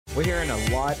We're hearing a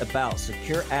lot about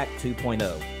Secure Act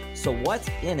 2.0. So what's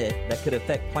in it that could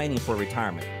affect planning for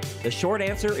retirement? The short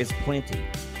answer is plenty.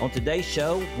 On today's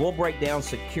show, we'll break down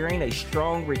securing a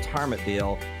strong retirement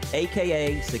bill,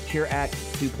 aka Secure Act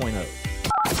 2.0.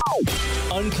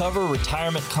 Uncover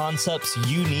retirement concepts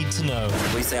you need to know.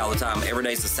 We say all the time, every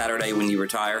day's a Saturday when you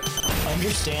retire.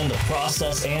 Understand the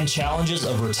process and challenges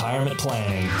of retirement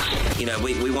planning. You know,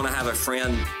 we want to have a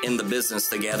friend in the business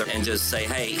together and just say,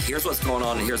 hey, here's what's going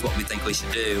on and here's what we think we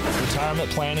should do. Retirement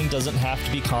planning doesn't have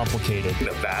to be complicated.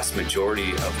 The vast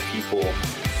majority of people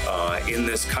in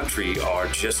this country are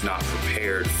just not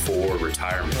prepared for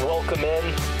retirement. Welcome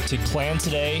in to Plan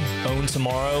Today, Own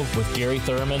Tomorrow with Gary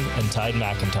Thurman and Tide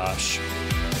McIntosh.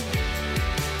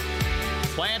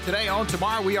 Plan Today, Own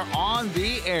Tomorrow. We are on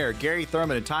the air. Gary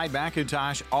Thurman and Tide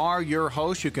McIntosh are your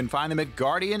hosts. You can find them at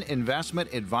Guardian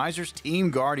Investment Advisors, Team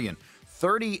Guardian.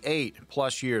 38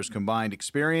 plus years combined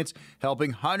experience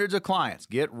helping hundreds of clients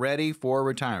get ready for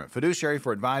retirement. Fiduciary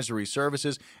for advisory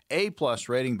services, A-plus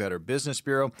rating, Better Business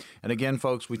Bureau. And again,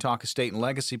 folks, we talk estate and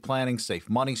legacy planning, safe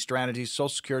money strategies, Social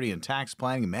Security and tax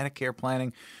planning, Medicare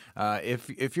planning.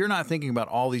 If you're not thinking about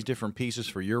all these different pieces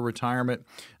for your retirement,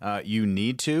 you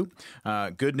need to.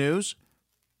 Good news.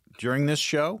 During this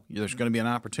show, there's going to be an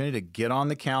opportunity to get on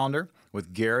the calendar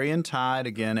with Gary and Tide,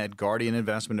 again, at Guardian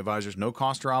Investment Advisors. No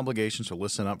cost or obligation, so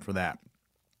listen up for that.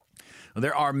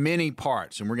 There are many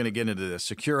parts, and we're going to get into this,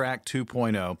 Secure Act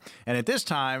 2.0. And at this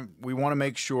time, we want to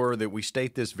make sure that we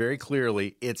state this very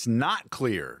clearly. It's not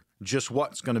clear just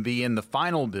what's going to be in the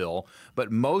final bill,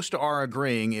 but most are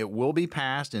agreeing it will be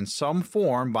passed in some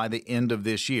form by the end of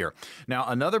this year. Now,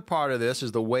 another part of this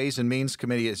is the Ways and Means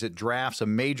Committee as it drafts a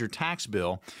major tax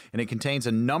bill, and it contains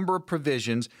a number of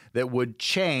provisions that would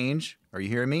change, are you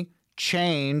hearing me?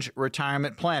 Change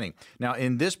retirement planning. Now,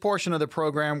 in this portion of the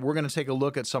program, we're going to take a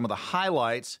look at some of the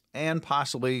highlights and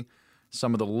possibly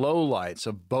some of the lowlights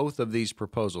of both of these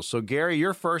proposals. So, Gary,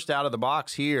 you're first out of the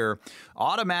box here.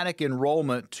 Automatic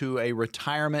enrollment to a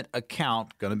retirement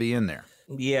account going to be in there.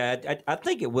 Yeah, I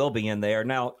think it will be in there.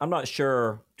 Now, I'm not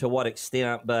sure to what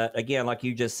extent, but again, like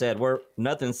you just said,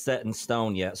 nothing's set in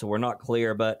stone yet, so we're not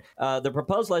clear. But the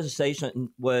proposed legislation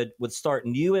would start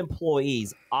new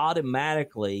employees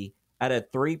automatically at a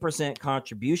 3%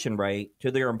 contribution rate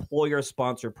to their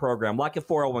employer-sponsored program, like a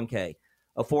 401k.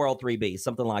 A 403b,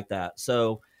 something like that.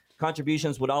 So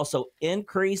contributions would also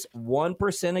increase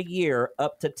 1% a year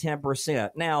up to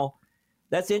 10%. Now,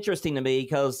 that's interesting to me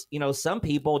because, some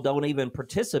people don't even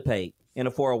participate in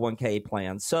a 401k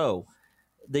plan. So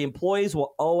the employees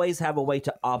will always have a way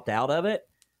to opt out of it.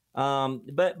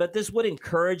 But this would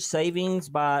encourage savings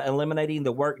by eliminating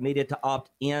the work needed to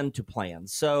opt into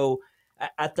plans. So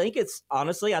I think it's kind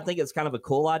of a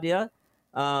cool idea.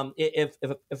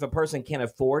 If a person can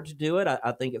afford to do it,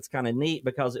 I think it's kind of neat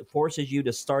because it forces you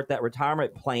to start that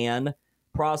retirement plan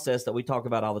process that we talk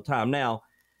about all the time. Now,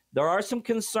 there are some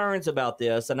concerns about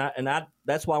this, and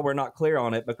that's why we're not clear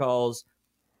on it, because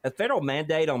a federal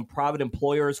mandate on private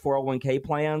employers' 401k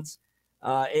plans,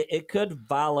 it could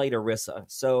violate ERISA.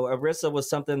 So ERISA was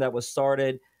something that was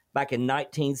started back in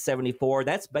 1974.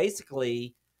 That's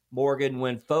basically, Morgan,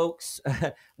 when folks,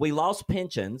 we lost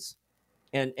pensions,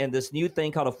 and this new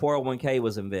thing called a 401k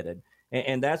was invented.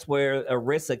 And that's where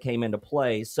ERISA came into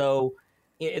play. So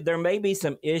there may be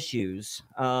some issues,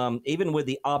 even with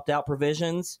the opt-out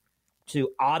provisions,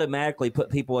 to automatically put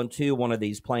people into one of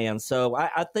these plans. So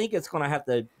I think it's going to have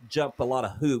to jump a lot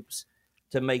of hoops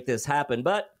to make this happen.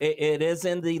 But it is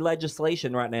in the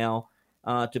legislation right now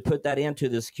to put that into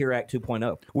the Secure Act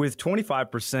 2.0. With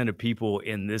 25% of people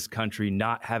in this country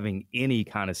not having any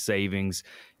kind of savings,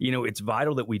 it's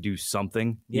vital that we do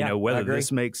something, whether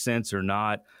this makes sense or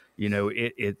not.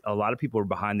 A lot of people are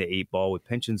behind the eight ball with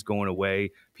pensions going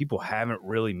away. People haven't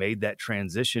really made that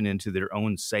transition into their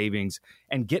own savings,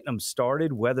 and getting them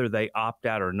started, whether they opt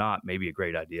out or not, may be a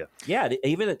great idea. Yeah,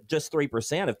 even at just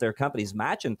 3%, if their company's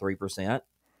matching 3%,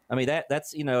 I mean,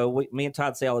 that's, me and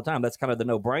Todd say all the time, that's kind of the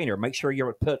no-brainer. Make sure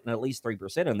you're putting at least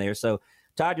 3% in there. So,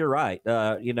 Todd, you're right.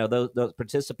 Those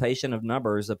participation of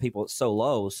numbers of people is so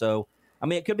low. So, I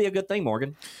mean, it could be a good thing,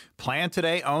 Morgan. Plan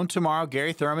Today, Own Tomorrow.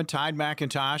 Gary Thurman, Tide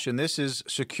McIntosh, and this is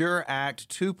Secure Act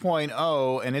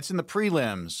 2.0, and it's in the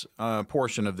prelims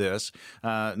portion of this.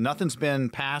 Nothing's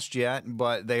been passed yet,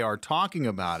 but they are talking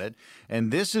about it, and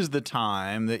this is the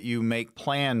time that you make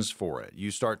plans for it.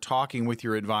 You start talking with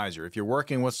your advisor. If you're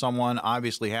working with someone,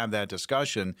 obviously have that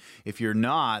discussion. If you're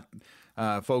not,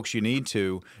 folks, you need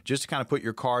to just kind of put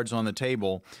your cards on the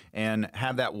table and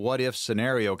have that what-if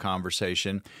scenario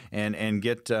conversation and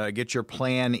get your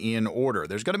plan in order.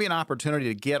 There's going to be an opportunity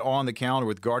to get on the calendar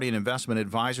with Guardian Investment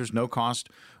Advisors, no cost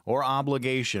or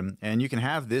obligation, and you can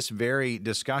have this very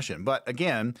discussion. But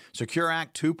again, Secure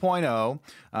Act 2.0,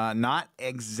 not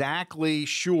exactly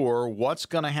sure what's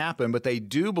going to happen, but they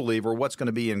do believe, or what's going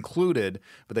to be included,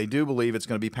 but they do believe it's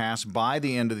going to be passed by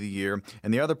the end of the year.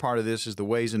 And the other part of this is the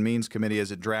Ways and Means Committee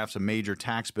as it drafts a major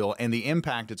tax bill and the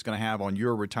impact it's going to have on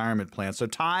your retirement plan. So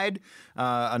Tide,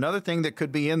 another thing that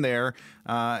could be in there,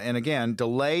 and again,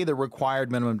 delay the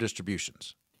required minimum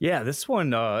distributions. Yeah, this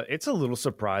one, it's a little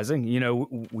surprising. You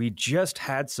know, we just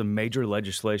had some major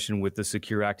legislation with the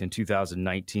Secure Act in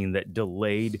 2019 that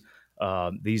delayed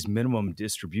these minimum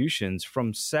distributions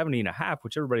from 70.5,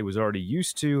 which everybody was already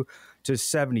used to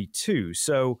 72.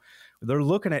 So they're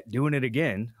looking at doing it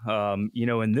again,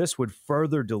 and this would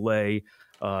further delay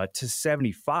to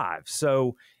 75.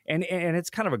 So, and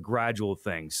it's kind of a gradual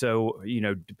thing. So,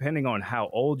 depending on how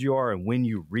old you are and when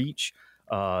you reach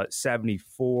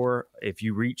 74, if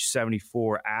you reach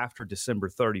 74 after December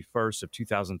 31st of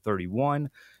 2031,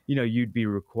 you'd be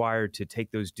required to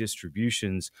take those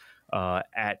distributions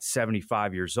at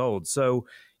 75 years old. So,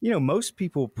 most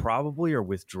people probably are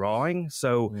withdrawing.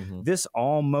 So this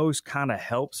almost kind of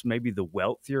helps maybe the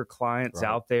wealthier clients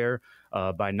out there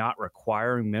by not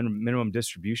requiring minimum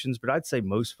distributions. But I'd say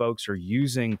most folks are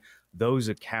using those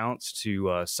accounts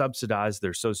to subsidize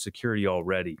their Social Security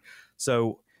already.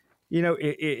 So,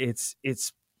 it's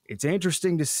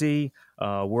interesting to see.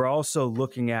 We're also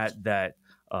looking at that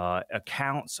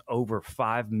accounts over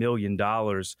 $5 million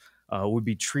would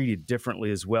be treated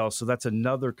differently as well. So that's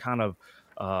another kind of,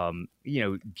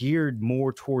 geared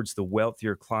more towards the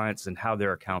wealthier clients and how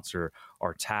their accounts are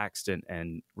taxed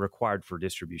and required for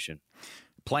distribution.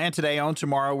 Plan today, own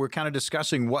tomorrow. We're kind of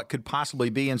discussing what could possibly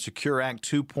be in Secure Act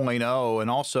 2.0. And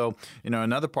also,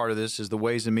 another part of this is the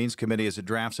Ways and Means Committee as it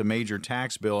drafts a major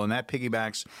tax bill. And that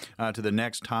piggybacks to the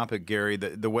next topic, Gary.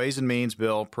 The Ways and Means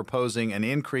bill proposing an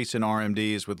increase in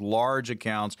RMDs with large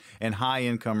accounts and high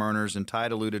income earners. And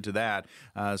Tide alluded to that.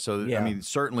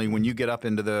 Certainly when you get up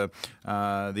into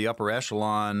the upper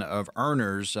echelon of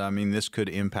earners, this could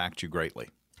impact you greatly.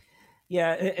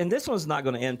 Yeah, and this one's not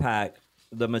going to impact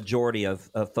the majority of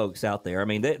folks out there.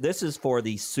 This is for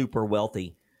the super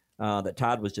wealthy that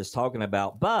Todd was just talking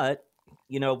about. But,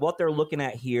 what they're looking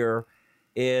at here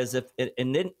is if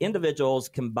individuals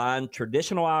combine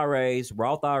traditional IRAs,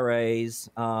 Roth IRAs,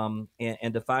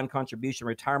 and defined contribution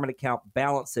retirement account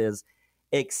balances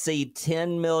exceed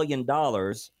 $10 million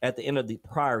at the end of the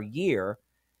prior year,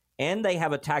 and they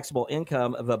have a taxable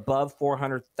income of above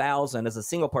 $400,000 as a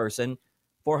single person,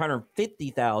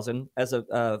 $450,000 as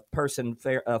a person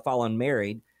fallen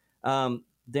married,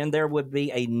 then there would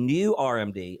be a new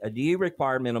RMD, a new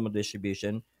required minimum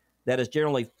distribution that is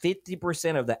generally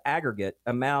 50% of the aggregate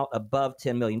amount above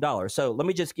 $10 million. So let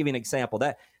me just give you an example.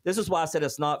 This is why I said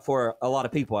it's not for a lot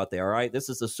of people out there. All right, this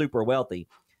is the super wealthy.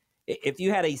 If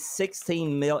you had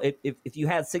if you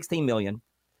had 16 million,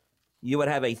 you would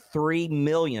have a 3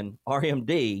 million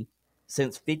RMD.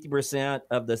 Since 50%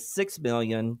 of the 6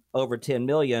 million over 10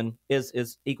 million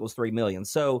is equals 3 million.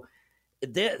 So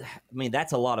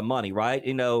that's a lot of money, right?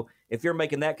 If you're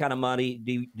making that kind of money,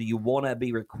 do you want to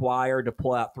be required to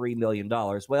pull out $3 million?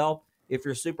 Well, if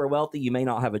you're super wealthy, you may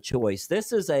not have a choice.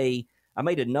 I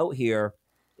made a note here.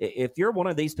 If you're one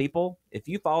of these people, if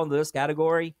you fall into this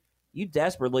category, you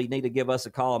desperately need to give us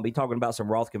a call and be talking about some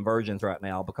Roth conversions right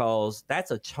now, because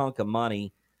that's a chunk of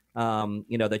money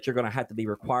that you're going to have to be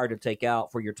required to take out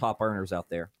for your top earners out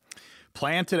there.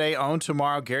 Plan today, own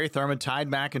tomorrow. Gary Thurman, Tide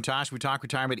McIntosh. We talk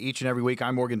retirement each and every week.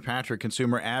 I'm Morgan Patrick,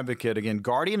 consumer advocate. Again,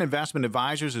 Guardian Investment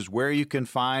Advisors is where you can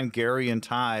find Gary and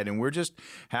Tide. And we're just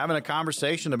having a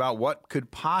conversation about what could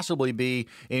possibly be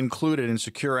included in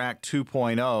Secure Act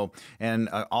 2.0. And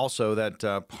also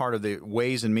that part of the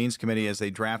Ways and Means Committee as they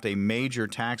draft a major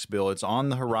tax bill. It's on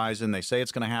the horizon. They say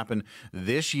it's going to happen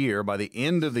this year, by the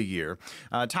end of the year.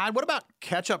 Tide, what about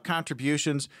catch-up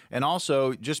contributions? And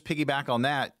also, just piggyback on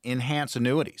that, enhance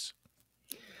annuities?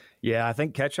 Yeah, I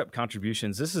think catch-up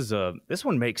contributions. This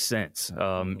one makes sense.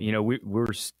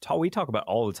 We talk about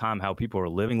all the time how people are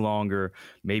living longer,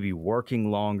 maybe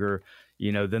working longer,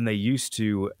 than they used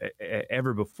to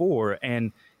ever before,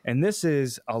 and this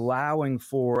is allowing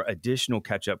for additional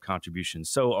catch-up contributions.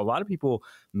 So a lot of people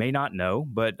may not know,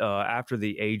 but after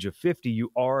the age of 50,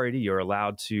 you already are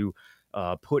allowed to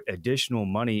put additional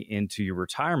money into your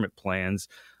retirement plans.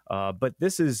 But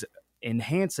this is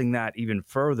enhancing that even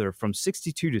further. From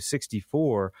 62 to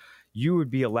 64, you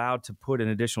would be allowed to put an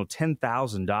additional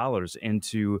 $10,000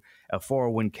 into a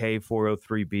 401k,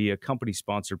 403b, a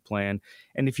company-sponsored plan.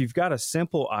 And if you've got a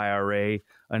simple IRA,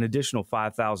 an additional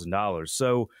 $5,000.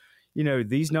 So,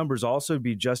 these numbers also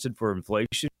be adjusted for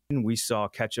inflation. We saw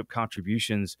catch-up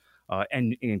contributions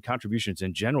and contributions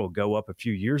in general go up a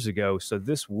few years ago. So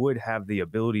this would have the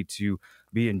ability to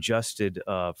be adjusted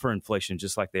for inflation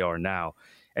just like they are now.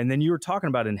 And then you were talking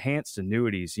about enhanced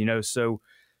annuities, so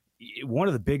one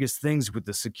of the biggest things with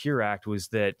the Secure Act was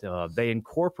that they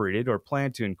incorporated or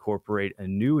plan to incorporate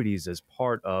annuities as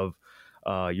part of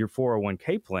your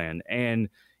 401k plan. And,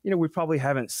 we probably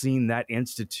haven't seen that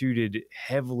instituted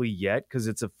heavily yet because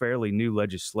it's a fairly new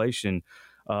legislation,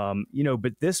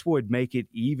 but this would make it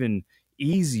even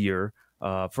easier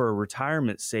for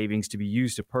retirement savings to be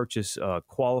used to purchase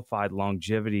qualified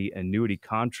longevity annuity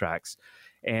contracts.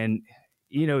 And,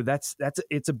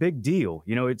 it's a big deal.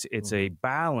 It's a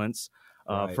balance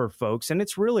for folks. And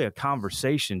it's really a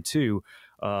conversation too.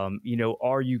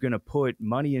 Are you going to put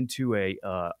money into a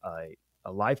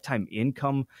lifetime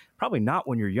income? Probably not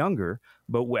when you're younger,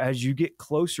 but as you get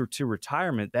closer to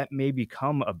retirement, that may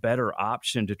become a better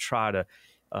option to try to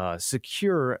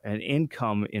secure an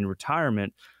income in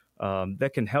retirement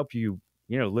that can help you,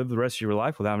 live the rest of your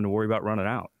life without having to worry about running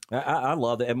out. I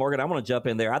love that. And Morgan, I want to jump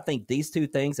in there. I think these two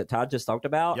things that Todd just talked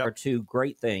about are two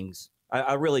great things.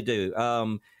 I really do.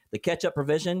 The catch-up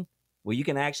provision, where you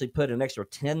can actually put an extra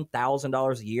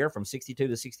 $10,000 a year from 62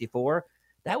 to 64,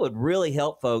 that would really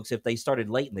help folks if they started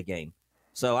late in the game.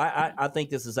 So I think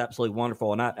this is absolutely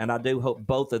wonderful, and I do hope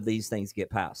both of these things get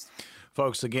passed.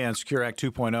 Folks, again, Secure Act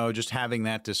 2.0, just having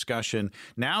that discussion.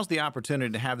 Now's the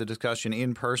opportunity to have the discussion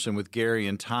in person with Gary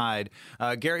and Tide.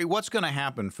 Gary, what's going to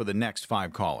happen for the next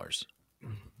 5 callers?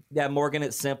 Yeah, Morgan,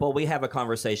 it's simple. We have a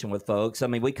conversation with folks. I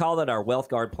mean, we call it our Wealth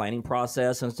Guard planning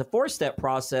process, and it's a 4-step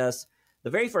process. The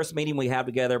very first meeting we have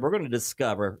together, we're going to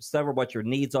discover what your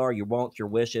needs are, your wants, your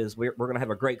wishes. We're going to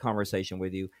have a great conversation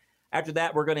with you. After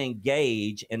that, we're going to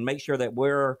engage and make sure that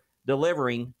we're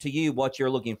delivering to you what you're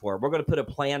looking for. We're going to put a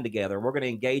plan together. We're going to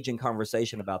engage in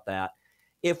conversation about that.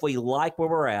 If we like where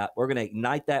we're at, we're going to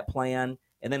ignite that plan.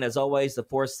 And then, as always, the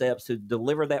 4 steps to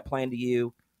deliver that plan to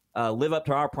you, live up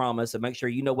to our promise, and make sure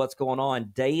you know what's going on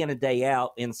day in and day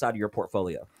out inside of your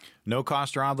portfolio. No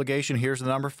cost or obligation. Here's the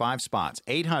number, 5 spots.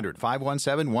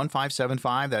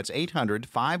 800-517-1575. That's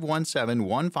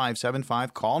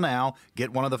 800-517-1575. Call now.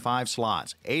 Get one of the 5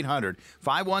 slots.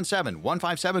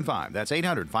 800-517-1575. That's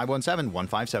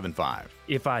 800-517-1575.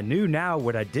 If I knew now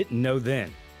what I didn't know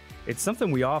then. It's something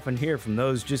we often hear from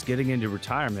those just getting into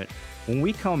retirement. When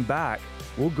we come back,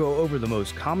 we'll go over the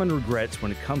most common regrets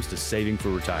when it comes to saving for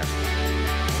retirement.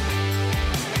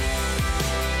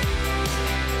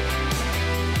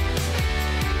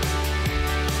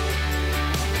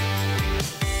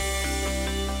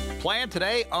 Plan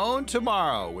today, own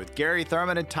tomorrow with Gary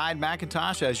Thurman and Tide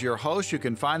McIntosh as your host. You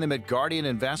can find them at Guardian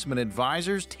Investment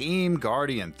Advisors, Team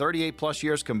Guardian. 38 plus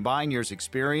years combined years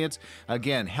experience.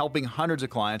 Again, helping hundreds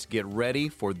of clients get ready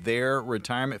for their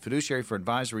retirement. Fiduciary for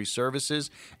Advisory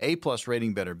Services, A-plus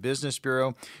rating, Better Business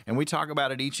Bureau. And we talk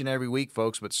about it each and every week,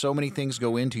 folks, but so many things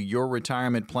go into your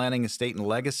retirement planning, estate and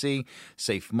legacy,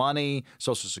 safe money,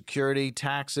 Social Security,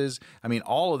 taxes. I mean,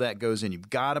 all of that goes in.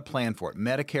 You've got to plan for it.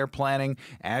 Medicare planning,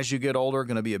 as you get older,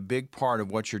 going to be a big part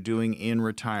of what you're doing in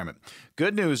retirement.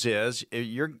 Good news is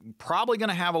you're probably going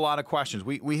to have a lot of questions.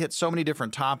 We hit so many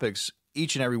different topics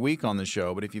each and every week on the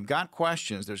show, but if you've got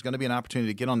questions, there's going to be an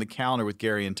opportunity to get on the calendar with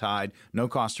Gary and Tide. No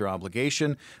cost or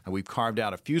obligation. And we've carved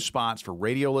out a few spots for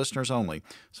radio listeners only,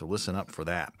 so listen up for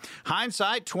that.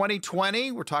 Hindsight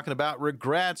 2020, we're talking about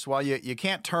regrets. While you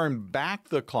can't turn back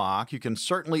the clock, you can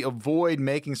certainly avoid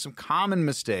making some common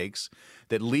mistakes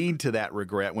that lead to that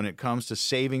regret when it comes to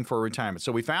saving for retirement.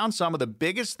 So we found some of the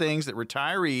biggest things that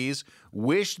retirees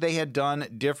wish they had done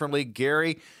differently.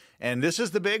 Gary, and this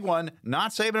is the big one,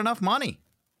 not saving enough money.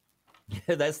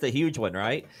 That's the huge one,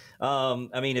 right?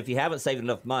 I mean, if you haven't saved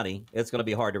enough money, it's going to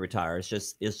be hard to retire. It's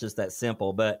just that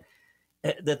simple. But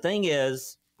the thing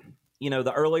is,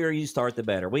 the earlier you start, the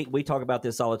better. We talk about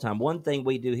this all the time. One thing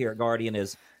we do here at Guardian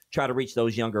is try to reach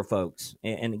those younger folks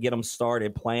and get them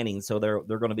started planning so they're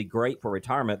going to be great for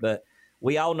retirement. But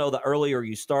we all know the earlier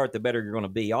you start, the better you're going to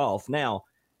be off. Now,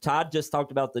 Todd just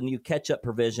talked about the new catch-up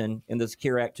provision in the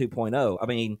Secure Act 2.0. I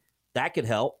mean, that could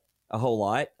help a whole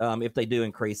lot if they do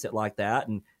increase it like that.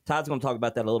 And Todd's going to talk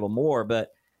about that a little more.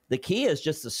 But the key is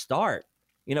just to start.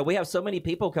 We have so many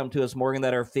people come to us, Morgan,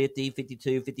 that are 50,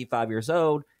 52, 55 years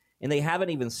old, and they haven't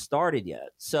even started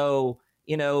yet. So,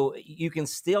 you can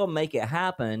still make it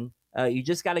happen. You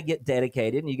just got to get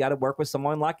dedicated, and you got to work with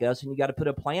someone like us, and you got to put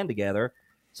a plan together.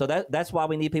 So that's why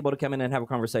we need people to come in and have a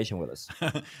conversation with us.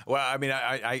 Well, I mean,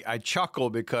 I chuckle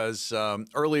because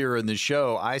earlier in the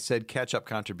show, I said catch-up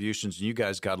contributions, and you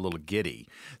guys got a little giddy.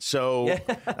 So,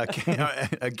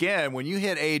 again, when you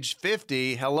hit age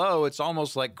 50, hello, it's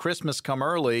almost like Christmas come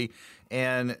early.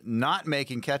 and not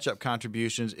making catch-up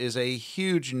contributions is a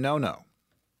huge no-no.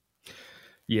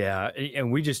 Yeah,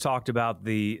 and we just talked about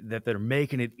that they're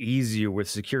making it easier with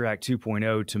Secure Act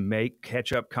 2.0 to make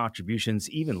catch-up contributions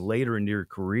even later in your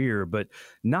career, but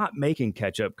not making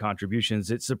catch-up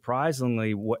contributions. It's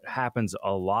surprisingly what happens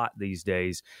a lot these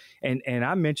days. And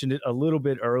I mentioned it a little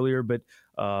bit earlier, but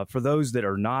for those that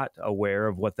are not aware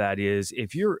of what that is,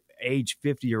 if you're age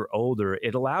 50 or older,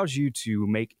 it allows you to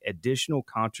make additional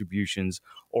contributions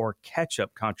or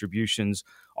catch-up contributions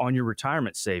on your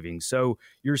retirement savings. So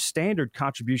your standard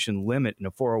contribution limit in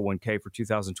a 401k for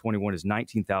 2021 is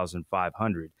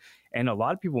 $19,500. And a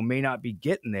lot of people may not be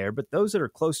getting there, but those that are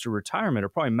close to retirement are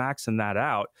probably maxing that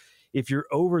out. If you're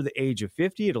over the age of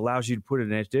 50, it allows you to put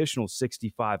an additional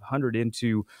 $6,500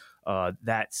 into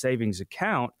that savings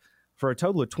account for a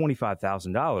total of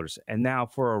 $25,000. And now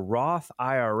for a Roth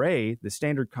IRA, the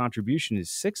standard contribution is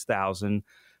 $6,000,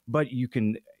 but you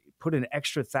can put an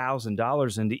extra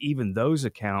 $1,000 into even those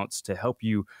accounts to help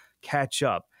you catch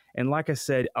up. And like I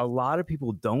said, a lot of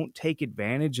people don't take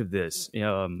advantage of this.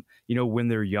 When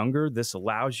they're younger, this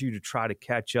allows you to try to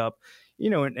catch up,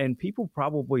 and people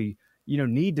probably,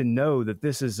 need to know that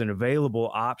this is an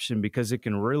available option because it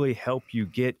can really help you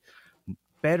get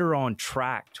better on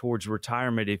track towards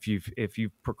retirement if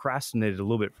you've procrastinated a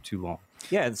little bit for too long.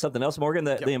 Yeah, and something else, Morgan,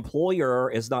 the employer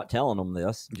is not telling them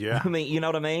this. Yeah. I mean, you know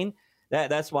what I mean?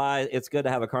 That's why it's good to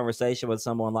have a conversation with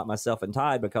someone like myself and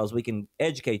Tide, because we can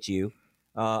educate you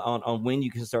on when you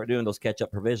can start doing those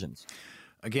catch-up provisions.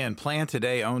 Again, plan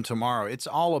today, own tomorrow. It's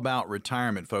all about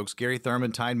retirement, folks. Gary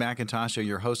Thurman, Tide McIntosh are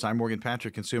your hosts. I'm Morgan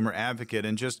Patrick, consumer advocate.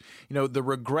 And just, the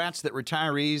regrets that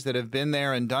retirees that have been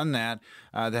there and done that,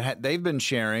 they've been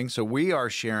sharing, so we are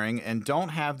sharing, and don't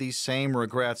have these same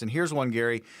regrets. And here's one,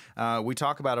 Gary. We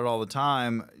talk about it all the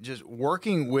time. Just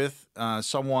working with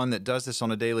someone that does this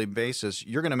on a daily basis,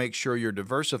 you're going to make sure you're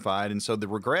diversified. And so the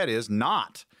regret is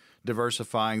not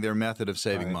diversifying their method of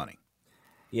saving money.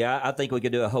 Yeah, I think we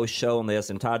could do a whole show on this,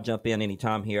 and Todd, jump in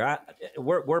anytime here.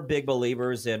 We're big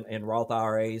believers in Roth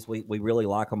IRAs. We really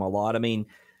like them a lot. I mean,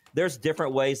 there's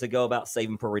different ways to go about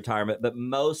saving for retirement, but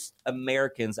most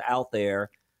Americans out there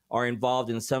are involved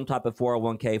in some type of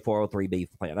 401k, 403b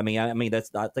plan.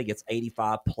 I think it's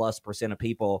 85+% of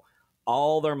people.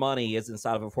 All their money is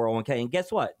inside of a 401k, and guess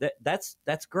what?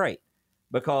 That's great.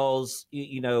 Because,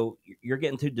 you're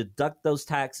getting to deduct those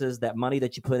taxes, that money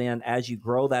that you put in as you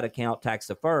grow that account tax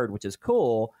deferred, which is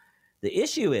cool. The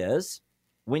issue is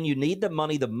when you need the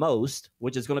money the most,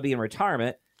 which is going to be in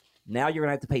retirement, now you're going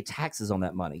to have to pay taxes on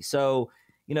that money. So,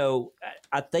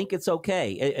 I think it's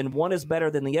okay. And one is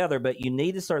better than the other, but you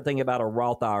need to start thinking about a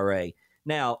Roth IRA.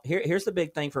 Now, here's the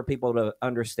big thing for people to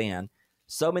understand.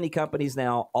 So many companies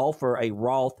now offer a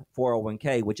Roth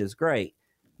 401k, which is great.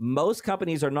 Most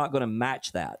companies are not going to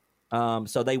match that.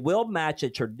 So they will match a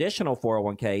traditional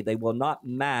 401k. They will not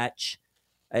match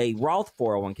a Roth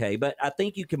 401k. But I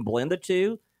think you can blend the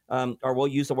two, or we'll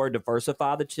use the word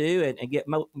diversify the two and get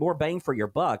more bang for your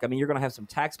buck. I mean, you're going to have some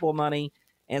taxable money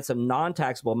and some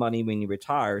non-taxable money when you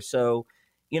retire. So,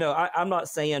 I'm not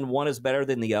saying one is better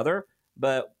than the other,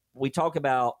 but we talk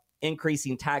about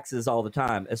increasing taxes all the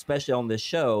time, especially on this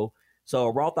show. So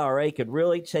a Roth IRA could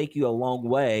really take you a long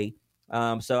way.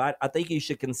 So I think you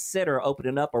should consider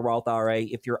opening up a Roth IRA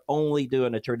if you're only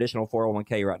doing a traditional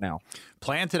 401k right now.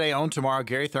 Plan today, own tomorrow.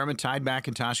 Gary Thurman, Tide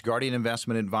McIntosh, Guardian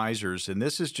Investment Advisors. And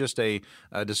this is just a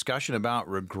discussion about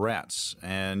regrets.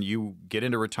 And you get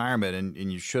into retirement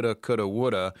and you shoulda, coulda,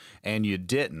 woulda, and you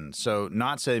didn't. So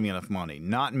not saving enough money,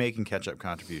 not making catch-up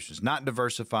contributions, not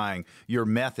diversifying your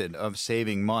method of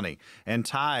saving money. And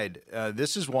Tide,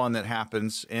 this is one that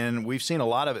happens, and we've seen a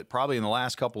lot of it probably in the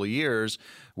last couple of years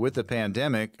with the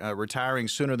pandemic, retiring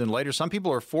sooner than later. Some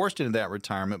people are forced into that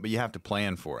retirement, but you have to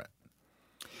plan for it.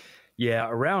 Yeah,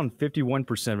 around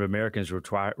 51% of Americans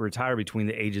retire between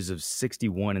the ages of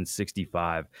 61 and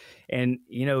 65. And,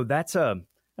 that's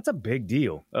a big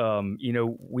deal.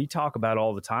 We talk about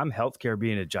all the time, healthcare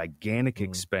being a gigantic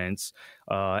expense,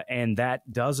 and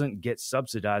that doesn't get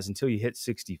subsidized until you hit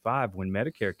 65 when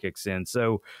Medicare kicks in.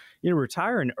 So,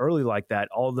 retiring early like that,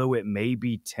 although it may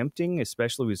be tempting,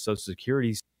 especially with Social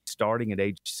Security starting at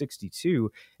age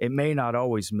 62, it may not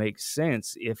always make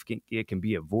sense if it can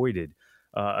be avoided.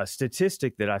 A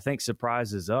statistic that I think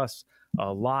surprises us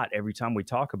a lot every time we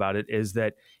talk about it is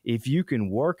that if you can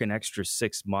work an extra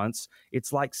 6 months,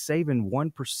 it's like saving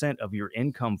 1% of your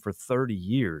income for 30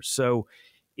 years. So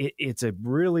it's a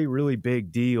really, really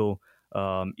big deal.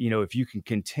 If you can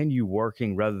continue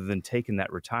working rather than taking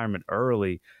that retirement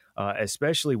early,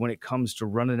 especially when it comes to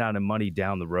running out of money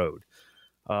down the road.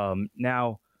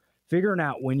 Now, figuring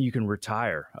out when you can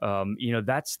retire.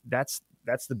 That's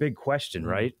the big question,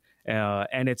 right?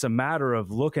 And it's a matter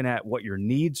of looking at what your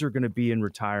needs are going to be in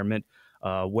retirement,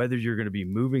 whether you're going to be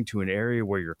moving to an area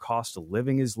where your cost of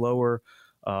living is lower.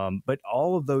 But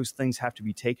all of those things have to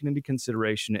be taken into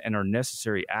consideration and are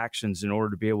necessary actions in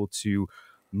order to be able to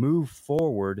move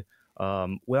forward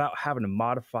without having to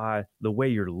modify the way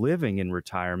you're living in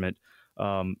retirement.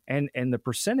 And the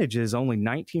percentage is only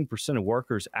 19% of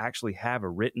workers actually have a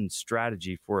written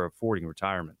strategy for affording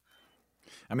retirement.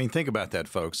 I mean, think about that,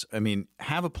 folks. I mean,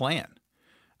 have a plan.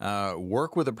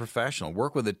 Work with a professional.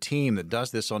 Work with a team that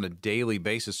does this on a daily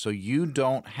basis so you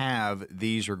don't have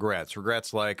these regrets.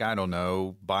 Regrets like, I don't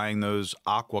know, buying those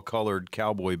aqua-colored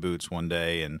cowboy boots one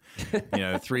day and,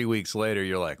 3 weeks later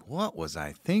you're like, what was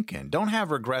I thinking? Don't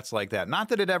have regrets like that. Not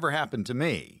that it ever happened to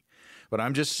me, but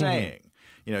I'm just saying.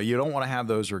 You don't want to have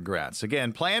those regrets.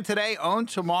 Again, plan today, own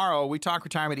tomorrow. We talk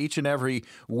retirement each and every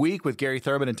week with Gary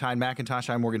Thurman and Tide McIntosh.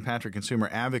 I'm Morgan Patrick, consumer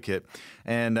advocate.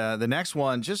 And the next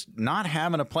one, just not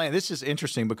having a plan. This is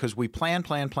interesting because we plan.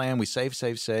 We save.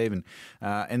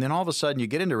 And then all of a sudden you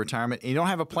get into retirement and you don't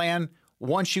have a plan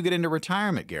once you get into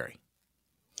retirement, Gary.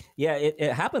 Yeah,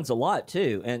 it happens a lot,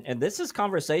 too. And this is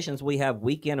conversations we have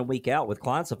week in and week out with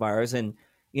clients of ours. And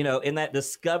in that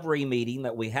discovery meeting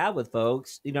that we have with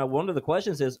folks, one of the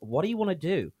questions is, what do you want to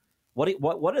do?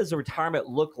 What does retirement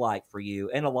look like for you?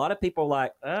 And a lot of people are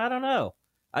like, I don't know.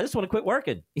 I just want to quit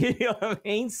working. You know what I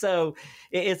mean? So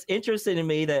it's interesting to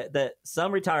me that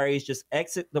some retirees just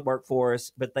exit the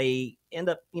workforce, but they end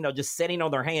up, just sitting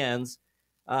on their hands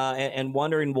and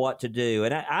wondering what to do.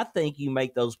 And I think you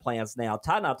make those plans now.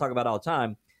 Todd and I talk about it all the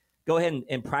time. Go ahead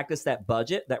and practice that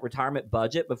budget, that retirement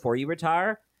budget before you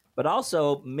retire. But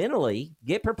also mentally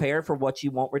get prepared for what you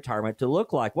want retirement to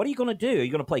look like. What are you going to do? Are you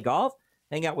going to play golf,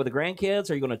 hang out with the grandkids?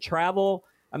 Are you going to travel?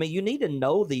 I mean, you need to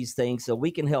know these things so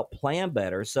we can help plan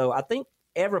better. So I think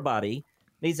everybody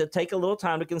needs to take a little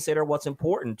time to consider what's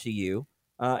important to you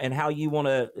and how you want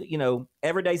to,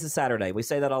 every day's a Saturday. We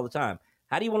say that all the time.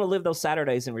 How do you want to live those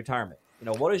Saturdays in retirement?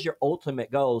 What is your ultimate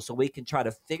goal so we can try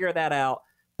to figure that out,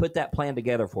 put that plan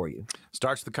together for you.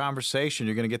 Starts the conversation.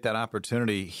 You're going to get that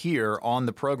opportunity here on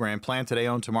the program. Plan today,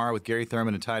 own tomorrow with Gary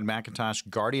Thurman and Tide McIntosh,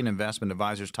 Guardian Investment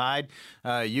Advisors. Tide,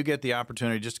 you get the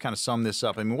opportunity just to kind of sum this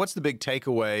up. I mean, what's the big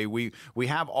takeaway? We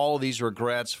have all of these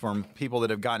regrets from people that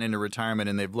have gotten into retirement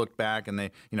and they've looked back and they,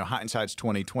 hindsight's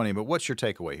 20/20. But what's your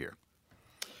takeaway here?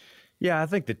 Yeah, I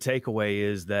think the takeaway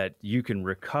is that you can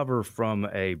recover from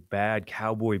a bad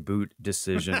cowboy boot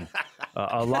decision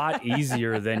a lot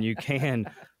easier than you can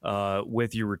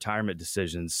with your retirement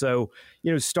decisions. So,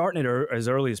 starting it as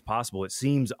early as possible. It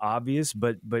seems obvious,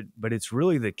 but it's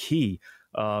really the key.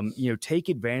 Take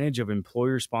advantage of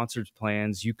employer-sponsored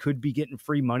plans. You could be getting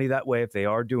free money that way if they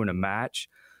are doing a match.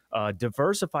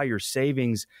 Diversify your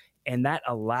savings. And that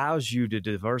allows you to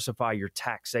diversify your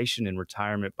taxation in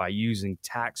retirement by using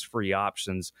tax-free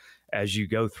options as you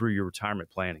go through your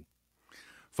retirement planning.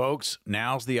 Folks,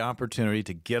 now's the opportunity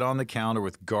to get on the calendar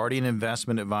with Guardian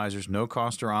Investment Advisors, no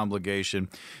cost or obligation.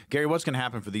 Gary, what's going to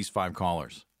happen for these 5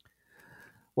 callers?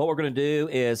 What we're going to do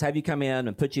is have you come in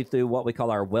and put you through what we call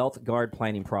our Wealth Guard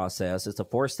planning process. It's a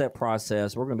 4-step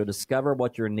process. We're going to discover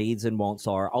what your needs and wants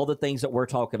are, all the things that we're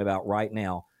talking about right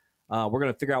now. We're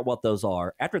going to figure out what those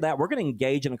are. After that, we're going to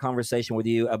engage in a conversation with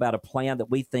you about a plan that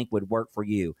we think would work for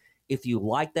you. If you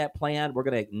like that plan, we're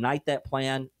going to ignite that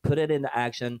plan, put it into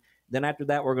action. Then after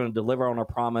that, we're going to deliver on our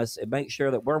promise and make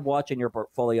sure that we're watching your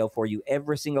portfolio for you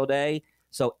every single day,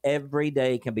 so every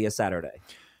day can be a Saturday.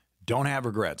 Don't have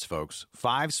regrets, folks.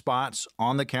 5 spots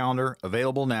on the calendar,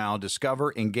 available now.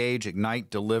 Discover, engage, ignite,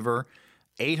 deliver.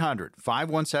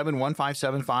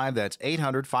 800-517-1575. That's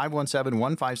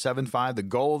 800-517-1575. The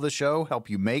goal of the show, help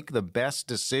you make the best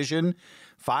decision.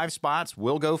 5 spots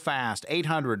will go fast.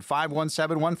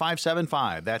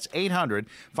 800-517-1575. That's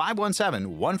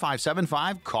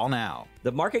 800-517-1575. Call now.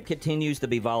 The market continues to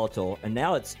be volatile, and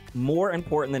now it's more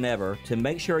important than ever to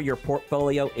make sure your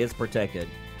portfolio is protected.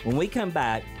 When we come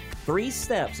back, 3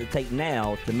 steps to take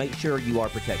now to make sure you are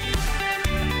protected.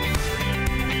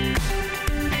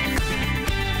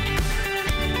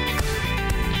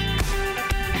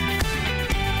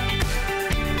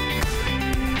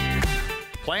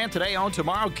 Plan Plan Today, Own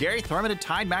Tomorrow. Gary Thurman and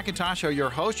Tide McIntosh are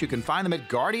your hosts. You can find them at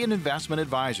Guardian Investment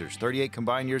Advisors. 38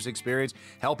 combined years experience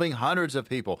helping hundreds of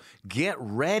people. Get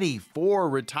ready for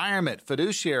retirement.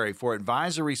 Fiduciary for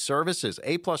advisory services.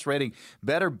 A-plus rating,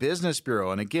 Better Business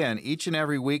Bureau. And again, each and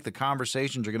every week, the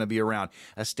conversations are going to be around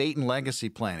estate and legacy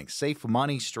planning, safe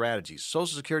money strategies,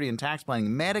 Social Security and tax planning,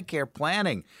 Medicare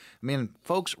planning. I mean,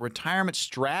 folks, retirement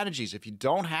strategies. If you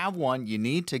don't have one, you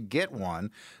need to get one.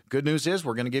 Good news is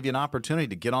we're going to give you an opportunity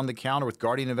to get on the calendar with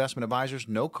Guardian Investment Advisors.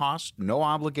 No cost, no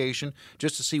obligation,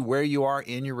 just to see where you are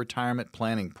in your retirement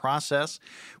planning process.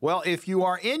 Well, if you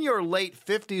are in your late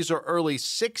 50s or early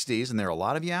 60s, and there are a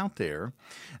lot of you out there,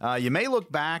 you may look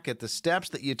back at the steps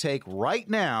that you take right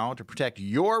now to protect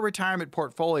your retirement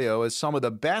portfolio as some of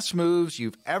the best moves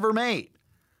you've ever made.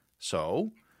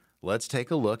 So let's take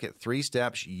a look at 3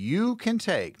 steps you can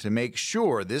take to make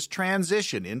sure this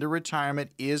transition into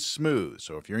retirement is smooth.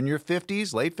 So if you're in your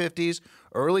 50s, late 50s,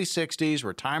 early 60s,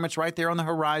 retirement's right there on the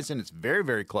horizon. It's very,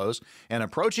 very close and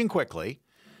approaching quickly.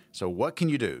 So what can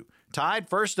you do? Tide,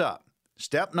 first up,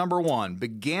 step number 1,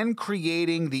 begin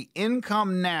creating the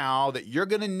income now that you're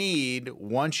going to need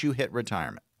once you hit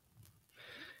retirement.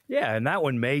 Yeah, and that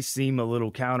one may seem a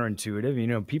little counterintuitive. You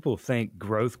know, people think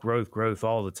growth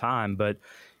all the time, but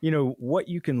you know, what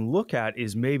you can look at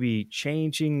is maybe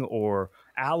changing or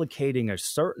allocating a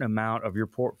certain amount of your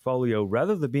portfolio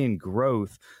rather than being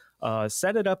growth.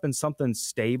 Set it up in something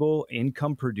stable,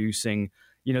 income producing.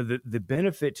 You know, the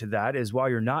benefit to that is while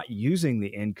you're not using the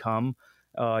income,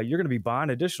 you're going to be buying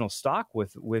additional stock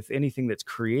with anything that's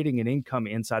creating an income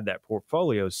inside that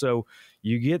portfolio. So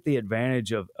you get the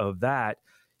advantage of that.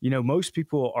 You know, most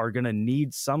people are going to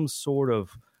need some sort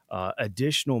of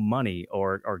additional money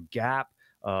or gap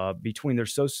between their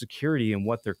Social Security and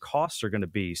what their costs are going to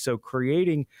be. So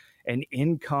creating an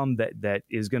income that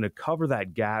is going to cover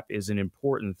that gap is an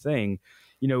important thing.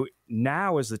 You know,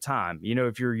 now is the time. You know,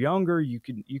 if you're younger, you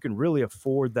can really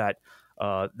afford that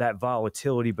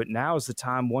volatility. But now is the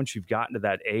time, once you've gotten to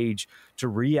that age, to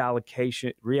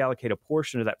reallocate a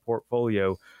portion of that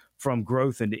portfolio from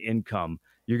growth into income.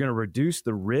 You're going to reduce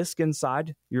the risk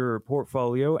inside your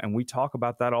portfolio. And we talk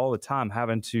about that all the time,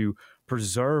 having to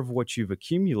preserve what you've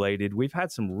accumulated. We've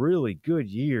had some really good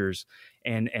years,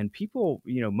 and people,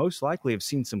 you know, most likely have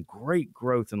seen some great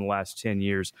growth in the last 10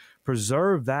 years.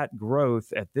 Preserve that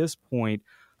growth at this point,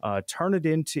 turn it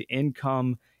into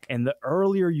income. And the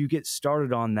earlier you get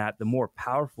started on that, the more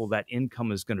powerful that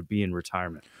income is going to be in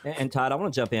retirement. And Todd, I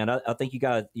want to jump in. I think you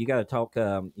got to talk.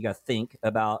 You got to think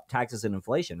about taxes and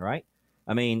inflation, right?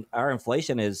 I mean, our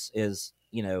inflation is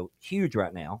you know, huge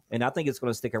right now, and I think it's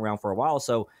going to stick around for a while.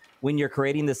 So when you're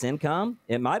creating this income,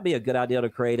 it might be a good idea to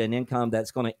create an income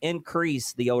that's going to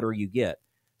increase the older you get.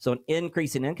 So an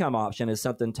increase in income option is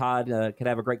something Todd could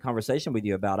have a great conversation with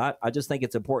you about. I just think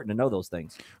it's important to know those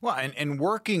things. Well, and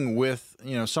working with,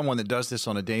 you know, someone that does this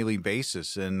on a daily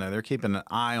basis, and they're keeping an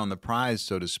eye on the prize,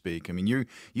 so to speak. I mean,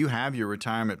 you have your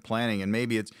retirement planning, and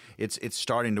maybe it's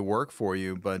starting to work for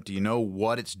you, but do you know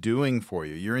what it's doing for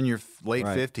you? You're in your late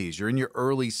 50s, you're in your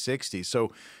early 60s.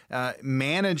 So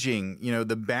managing, you know,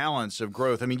 the balance of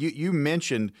growth. I mean, you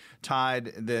mentioned,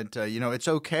 Tide, that, you know, it's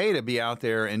okay to be out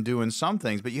there and doing some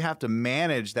things, but you have to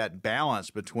manage that balance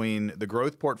between the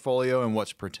growth portfolio and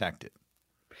what's protected.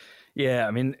 Yeah,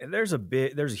 I mean, there's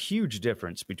a huge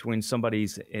difference between somebody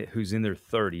who's in their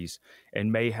 30s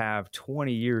and may have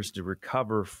 20 years to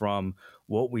recover from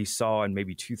what we saw in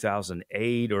maybe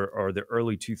 2008 or the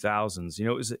early 2000s. You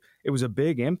know, it was a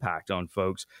big impact on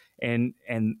folks, and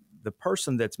the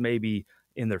person that's maybe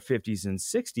in their 50s and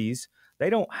 60s, they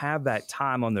don't have that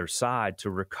time on their side to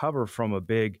recover from a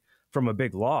big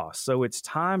loss. So it's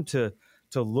time to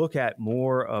look at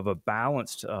more of a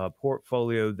balanced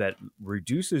portfolio that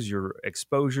reduces your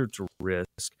exposure to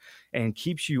risk and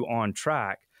keeps you on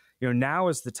track. You know, now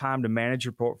is the time to manage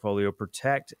your portfolio,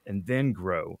 protect, and then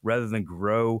grow, rather than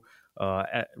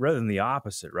the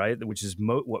opposite, right? Which is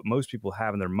what most people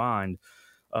have in their mind.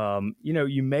 You know,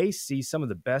 you may see some of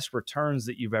the best returns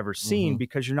that you've ever seen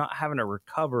because you're not having to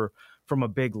recover from a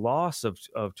big loss of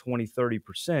 20,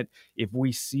 30% if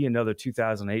we see another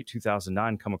 2008,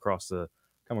 2009 come across the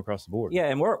board. Yeah,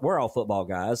 and we're all football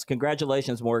guys.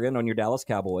 Congratulations, Morgan, on your Dallas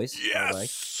Cowboys.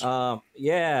 Yes.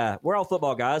 Yeah, we're all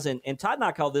football guys, and Todd and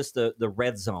I call this the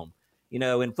red zone. You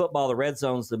know, in football, the red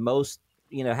zone's the most,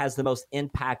 you know, has the most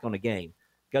impact on a game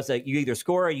because you either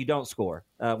score or you don't score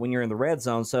when you're in the red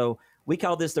zone. So we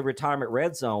call this the retirement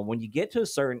red zone. When you get to a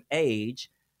certain age,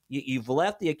 you've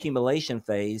left the accumulation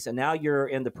phase, and now you're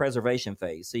in the preservation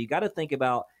phase. So you got to think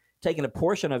about taking a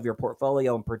portion of your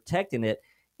portfolio and protecting it.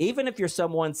 Even if you're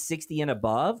someone 60 and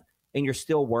above, and you're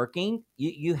still working,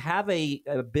 you have a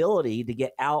ability to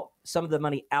get out some of the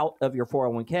money out of your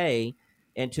 401k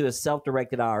into a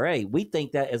self-directed IRA. We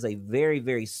think that is a very,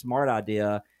 very smart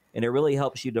idea, and it really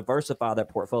helps you diversify that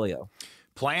portfolio.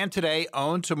 Plan today,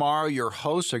 own tomorrow. Your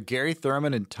hosts are Gary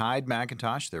Thurman and Tide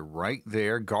McIntosh. They're right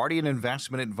there. Guardian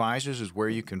Investment Advisors is where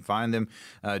you can find them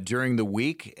during the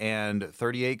week, and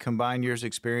 38 combined years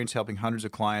experience helping hundreds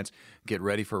of clients get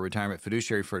ready for retirement.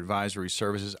 Fiduciary for advisory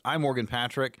services. I'm Morgan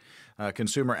Patrick,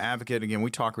 consumer advocate. Again,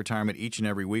 we talk retirement each and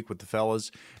every week with the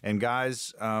fellas. And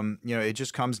guys, it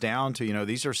just comes down to,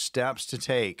 these are steps to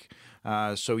take.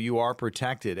 So you are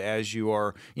protected as you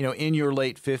are, in your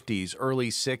late 50s, early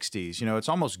 60s. It's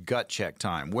almost gut check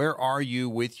time. Where are you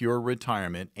with your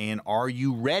retirement, and are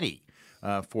you ready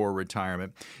for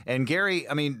retirement? And Gary,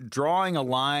 drawing a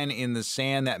line in the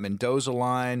sand, that Mendoza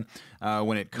line,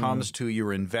 when it comes to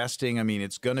your investing,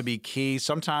 it's going to be key.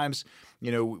 Sometimes,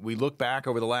 we look back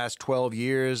over the last 12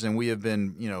 years and we have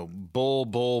been,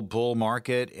 bull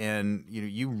market. And,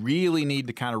 you really need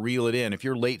to kind of reel it in if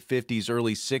you're late 50s,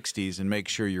 early 60s, and make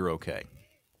sure you're okay.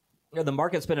 The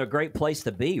market's been a great place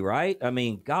to be, right?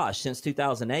 Since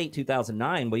 2008,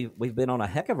 2009, we've been on a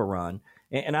heck of a run.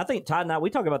 And I think Todd and I, we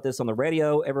talk about this on the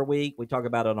radio every week. We talk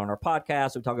about it on our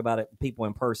podcast. We talk about it with people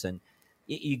in person.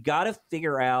 You got to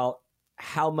figure out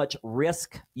how much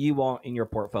risk you want in your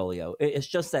portfolio. It's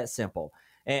just that simple.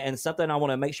 And something I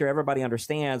want to make sure everybody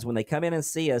understands when they come in and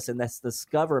see us, and that's the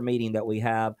Discover meeting that we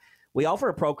have, we offer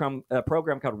a program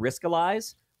called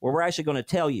Riskalyze, where we're actually going to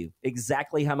tell you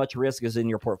exactly how much risk is in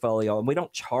your portfolio, and we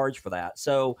don't charge for that.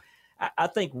 So I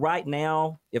think right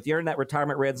now, if you're in that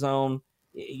retirement red zone,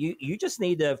 you just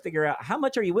need to figure out how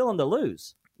much are you willing to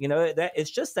lose. That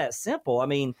it's just that simple.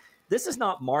 This is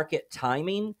not market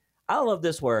timing. I love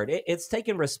this word. It's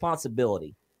taking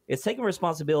responsibility. It's taking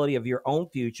responsibility of your own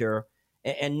future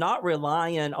and not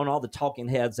relying on all the talking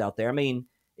heads out there.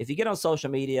 If you get on social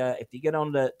media, if you get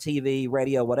on the TV,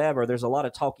 radio, whatever, there's a lot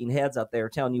of talking heads out there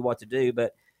telling you what to do,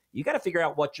 but you got to figure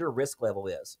out what your risk level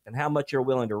is and how much you're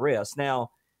willing to risk. Now,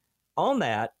 on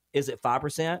that, is it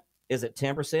 5%? Is it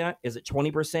 10%? Is it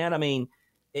 20%?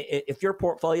 If your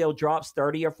portfolio drops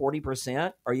 30 or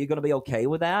 40%, are you going to be okay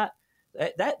with that?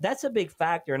 That's a big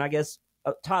factor. And I guess,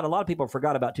 Todd, a lot of people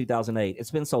forgot about 2008. It's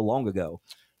been so long ago,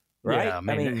 right?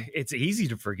 Yeah, it's easy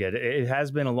to forget. It has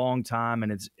been a long time,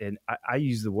 and I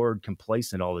use the word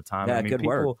complacent all the time. Yeah, good people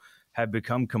word. Have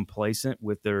become complacent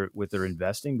with their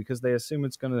investing because they assume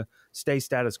it's going to stay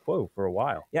status quo for a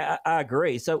while. Yeah, I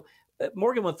agree. So,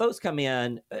 Morgan, when folks come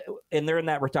in and they're in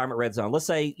that retirement red zone, let's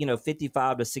say,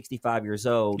 55 to 65 years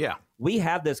old, we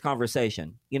have this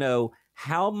conversation,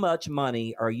 how much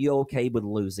money are you okay with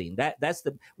losing?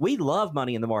 We love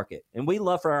money in the market, and we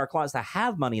love for our clients to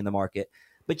have money in the market,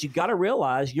 but you got to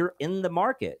realize you're in the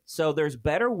market. So there's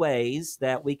better ways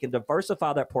that we can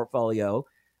diversify that portfolio,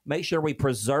 make sure we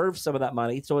preserve some of that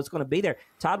money so it's going to be there.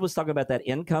 Todd was talking about that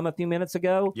income a few minutes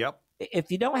ago. Yep.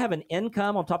 If you don't have an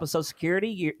income on top of Social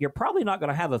Security, you're probably not going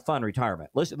to have a fun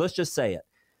retirement. Let's just say it.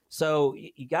 So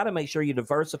you got to make sure you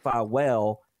diversify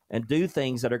well and do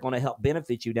things that are going to help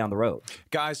benefit you down the road.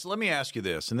 Guys, let me ask you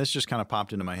this, and this just kind of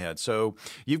popped into my head. So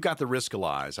you've got the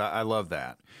Riskalyze. I love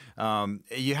that.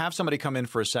 You have somebody come in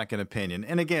for a second opinion.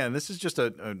 And again, this is just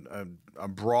a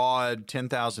broad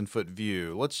 10,000-foot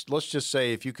view. Let's just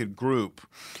say if you could group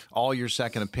all your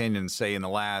second opinions, say, in the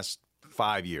last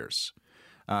 5 years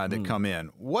that come in,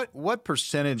 what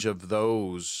percentage of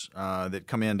those that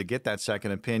come in to get that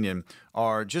second opinion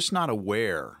are just not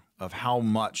aware of how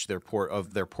much their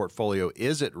portfolio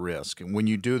is at risk? And when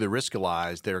you do the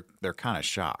Riskalyze, they're kind of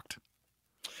shocked.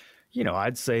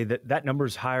 I'd say that number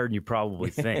is higher than you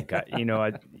probably think.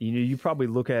 You probably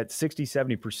look at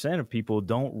 60-70% of people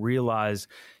don't realize,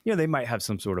 they might have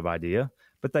some sort of idea,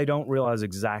 but they don't realize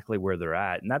exactly where they're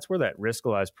at. And that's where that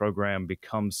Riskalyze program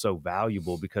becomes so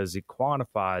valuable, because it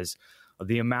quantifies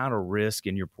the amount of risk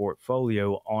in your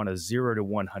portfolio on a 0 to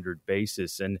 100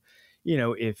 basis. And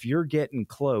if you're getting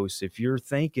close, if you're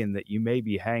thinking that you may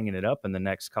be hanging it up in the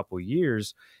next couple of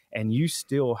years, and you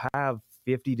still have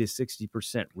 50 to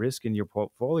 60% risk in your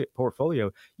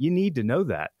portfolio, you need to know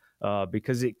that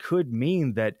because it could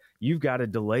mean that you've got to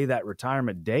delay that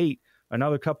retirement date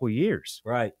another couple of years.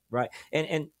 Right.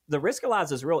 And the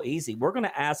Riskalyze is real easy. We're going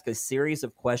to ask a series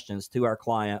of questions to our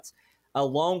clients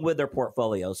along with their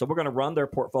portfolio. So we're going to run their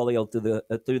portfolio through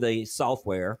the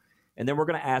software. And then we're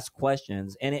going to ask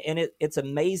questions. And it's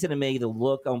amazing to me to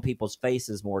look on people's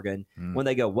faces, Morgan, when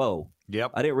they go, whoa,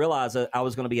 yep, I didn't realize that I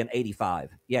was going to be an 85.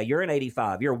 Yeah, you're an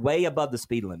 85. You're way above the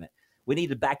speed limit. we need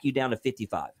to back you down to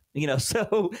 55.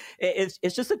 So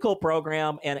it's just a cool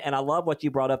program. And I love what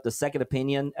you brought up, the second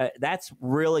opinion. That's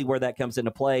really where that comes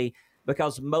into play,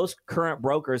 because most current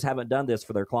brokers haven't done this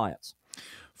for their clients.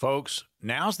 Folks,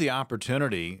 now's the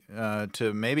opportunity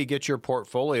to maybe get your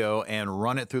portfolio and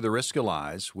run it through the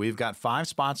Riskalyze. We've got 5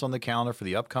 spots on the calendar for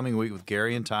the upcoming week with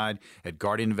Gary and Tide at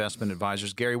Guardian Investment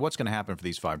Advisors. Gary, what's going to happen for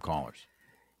these 5 callers?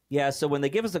 Yeah, so when they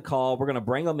give us a call, we're going to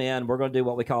bring them in. We're going to do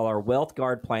what we call our Wealth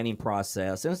Guard planning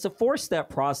process. And it's a 4-step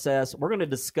process. We're going to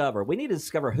discover. We need to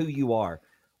discover who you are,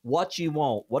 what you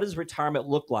want, what does retirement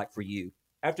look like for you.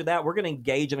 After that, we're going to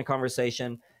engage in a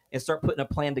conversation and start putting a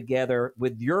plan together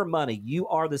with your money. You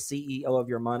are the CEO of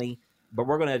your money, but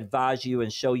we're going to advise you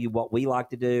and show you what we like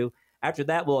to do. After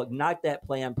that, we'll ignite that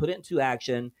plan, put it into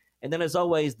action, and then, as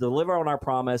always, deliver on our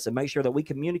promise and make sure that we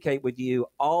communicate with you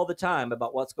all the time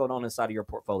about what's going on inside of your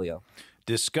portfolio.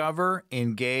 Discover,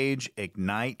 engage,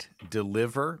 ignite,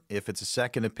 deliver. If it's a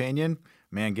second opinion,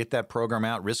 man, get that program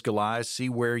out, Riskalyze, see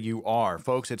where you are.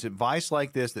 Folks, it's advice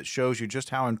like this that shows you just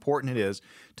how important it is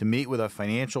to meet with a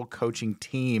financial coaching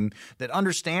team that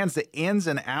understands the ins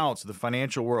and outs of the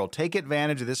financial world. Take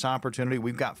advantage of this opportunity.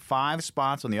 We've got 5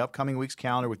 spots on the upcoming week's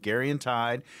calendar with Gary and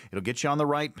Tide. It'll get you on the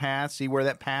right path, see where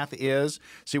that path is,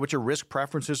 see what your risk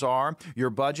preferences are, your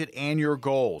budget, and your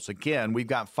goals. Again, we've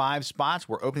got 5 spots.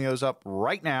 We're opening those up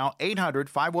right now.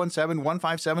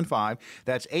 800-517-1575.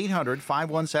 That's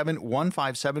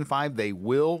 800-517-1575. They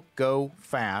will go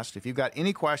fast. If you've got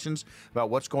any questions about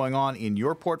what's going on in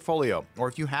your portfolio, or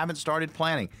if you haven't started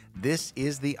planning, this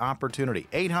is the opportunity.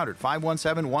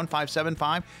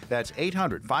 800-517-1575. That's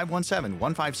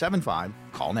 800-517-1575.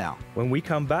 Call now. When we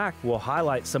come back, we'll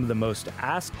highlight some of the most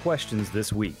asked questions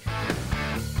this week.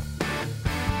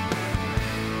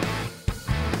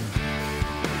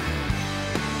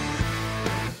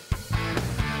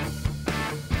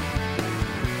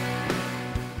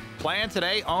 Plan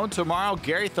today, own tomorrow.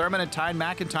 Gary Thurman and Tide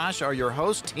McIntosh are your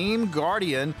hosts, Team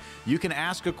Guardian. You can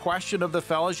ask a question of the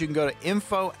fellas. You can go to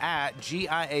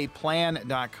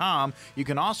info@giaplan.com. You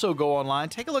can also go online.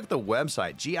 Take a look at the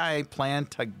website,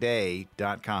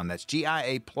 giaplantoday.com. That's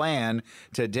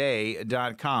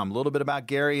giaplantoday.com. A little bit about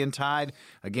Gary and Tide.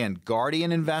 Again,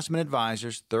 Guardian Investment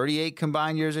Advisors, 38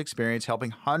 combined years experience,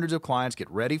 helping hundreds of clients get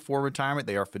ready for retirement.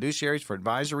 They are fiduciaries for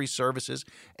advisory services,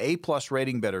 A+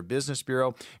 rating, Better Business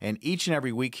Bureau. And each and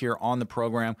every week here on the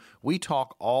program, we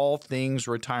talk all things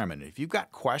retirement. If you've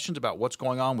got questions about what's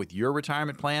going on with your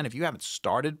retirement plan, if you haven't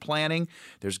started planning,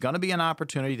 there's going to be an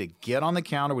opportunity to get on the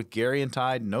counter with Gary and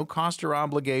Tide, no cost or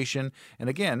obligation. And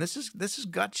again, this is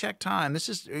gut check time. This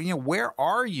is, where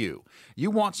are you?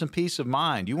 You want some peace of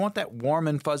mind. You want that warm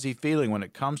and fuzzy feeling when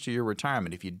it comes to your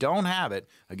retirement. If you don't have it,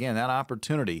 again, that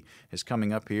opportunity is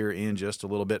coming up here in just a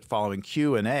little bit following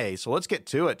Q&A. So let's get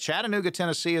to it. Chattanooga,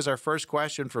 Tennessee is our first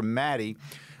question from Maddie.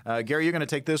 Gary, you're going to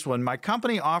take this one. My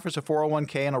company offers a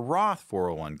 401k and a Roth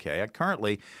 401k.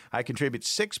 Currently, I contribute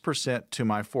 6% to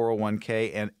my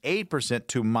 401k and 8%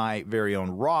 to my very own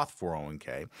Roth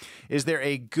 401k. Is there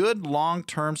a good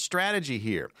long-term strategy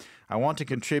here? I want to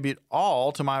contribute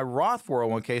all to my Roth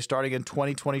 401k starting in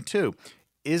 2022.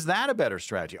 Is that a better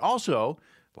strategy? Also,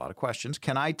 a lot of questions.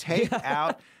 Can I take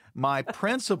out my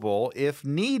principal, if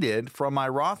needed, from my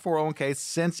Roth 401k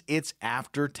since it's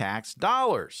after-tax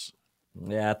dollars?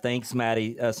 Yeah, thanks,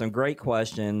 Maddie. Some great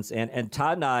questions. And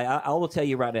Todd and I will tell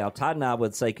you right now, Todd and I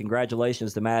would say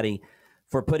congratulations to Maddie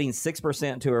for putting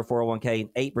 6% into her 401k and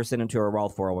 8% into her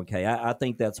Roth 401k. I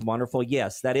think that's wonderful.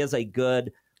 Yes, that is a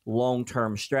good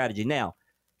long-term strategy. Now,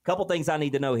 a couple things I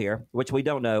need to know here, which we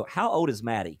don't know. How old is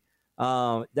Maddie?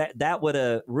 That would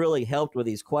have really helped with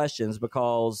these questions,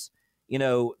 because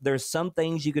there's some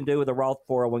things you can do with a Roth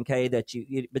 401k that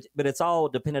but it's all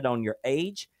dependent on your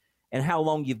age and how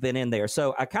long you've been in there.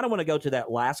 So I kind of want to go to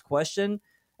that last question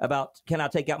about, can I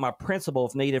take out my principal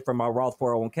if needed from my Roth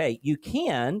 401k? You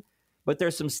can, but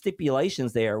there's some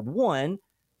stipulations there. One,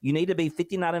 you need to be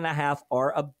 59 and a half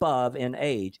or above in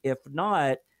age. If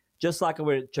not, just like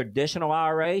with a traditional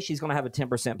IRA, she's going to have a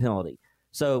 10% penalty.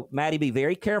 So Maddie, be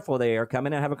very careful there. Come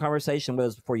in and have a conversation with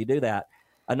us before you do that.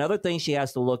 Another thing she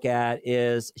has to look at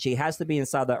is she has to be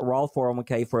inside that Roth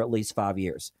 401k for at least 5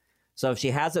 years. So if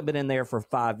she hasn't been in there for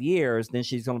 5 years, then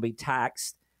she's going to be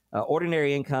taxed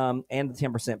ordinary income and the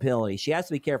 10% penalty. She has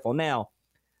to be careful. Now,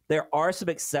 there are some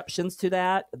exceptions to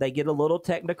that. They get a little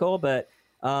technical, but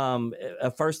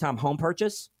a first-time home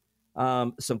purchase,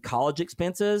 some college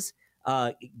expenses,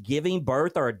 giving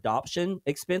birth or adoption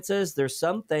expenses. There's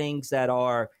some things that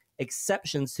are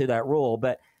exceptions to that rule,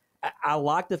 but I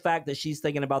like the fact that she's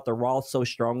thinking about the Roth so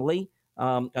strongly.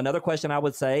 Another question I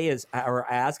would say is,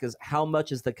 or ask, is how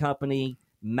much is the company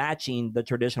matching the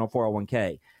traditional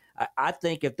 401k. I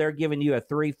think if they're giving you a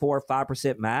 3, 4,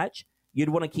 5% match, you'd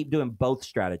want to keep doing both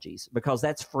strategies because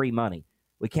that's free money.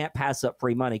 We can't pass up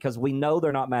free money because we know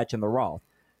they're not matching the Roth.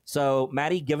 So,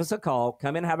 Maddie, give us a call.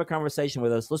 Come in and have a conversation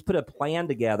with us. Let's put a plan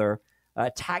together,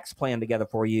 a tax plan together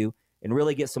for you, and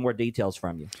really get some more details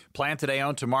from you. Plan today,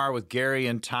 own tomorrow with Gary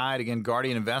and Tide. Again,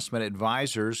 Guardian Investment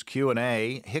Advisors,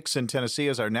 Q&A. Hickson, Tennessee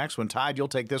is our next one. Tide, you'll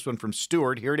take this one from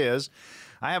Stuart. Here it is.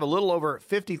 I have a little over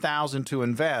 $50,000 to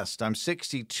invest. I'm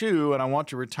 62 and I want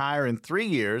to retire in 3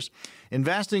 years.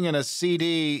 Investing in a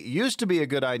CD used to be a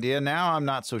good idea. Now I'm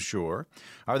not so sure.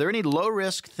 Are there any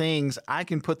low-risk things I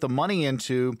can put the money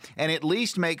into and at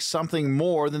least make something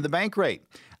more than the bank rate?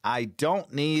 I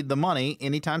don't need the money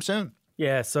anytime soon.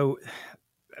 Yeah, so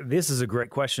this is a great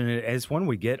question. It's one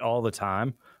we get all the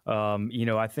time.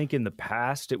 I think in the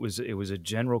past it was a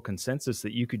general consensus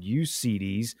that you could use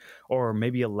CDs or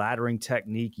maybe a laddering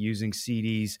technique using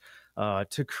CDs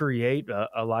to create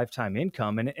a lifetime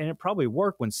income. And it probably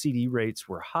worked when CD rates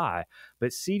were high.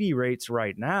 But CD rates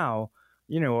right now,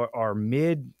 are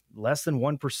less than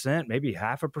 1%, maybe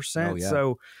 0.5%. Oh, yeah.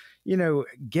 So,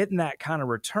 getting that kind of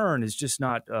return is just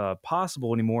not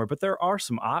possible anymore. But there are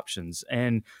some options.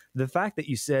 And the fact that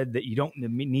you said that you don't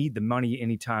need the money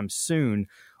anytime soon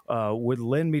would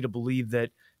lend me to believe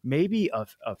that maybe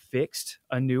a fixed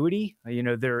annuity,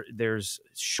 there's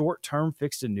short-term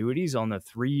fixed annuities on the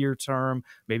 3-year term,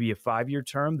 maybe a 5-year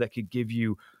term that could give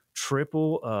you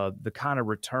triple the kind of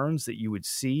returns that you would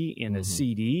see in a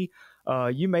CD.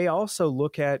 You may also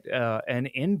look at an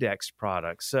indexed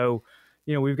product. So,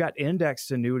 we've got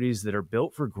indexed annuities that are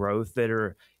built for growth that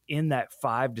are in that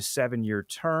 5 to 7 year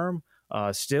term.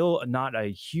 Still not a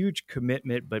huge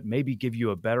commitment, but maybe give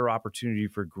you a better opportunity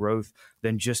for growth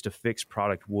than just a fixed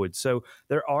product would. So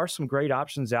there are some great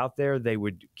options out there. They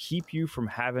would keep you from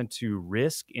having to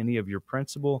risk any of your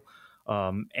principal.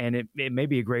 And it may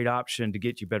be a great option to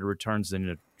get you better returns than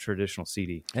a traditional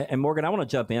CD. And Morgan, I want to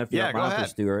jump in if you don't mind for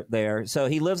Stuart there. So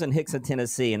he lives in Hickson,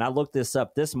 Tennessee, and I looked this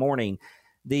up this morning.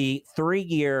 The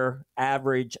 3-year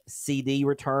average CD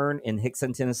return in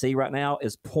Hickson, Tennessee right now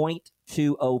is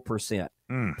 0.20%.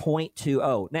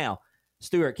 0.20. Now,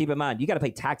 Stuart, keep in mind, you got to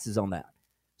pay taxes on that.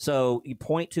 So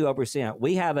 0.20%.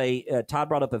 We have Todd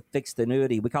brought up a fixed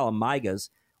annuity. We call them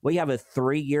MIGAs. We have a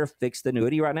 3-year fixed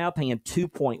annuity right now paying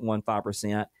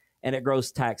 2.15%, and it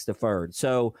grows tax deferred.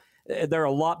 So there are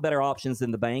a lot better options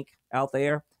than the bank out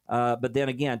there. But then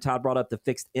again, Todd brought up the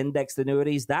fixed indexed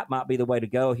annuities. That might be the way to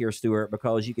go here, Stuart,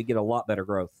 because you could get a lot better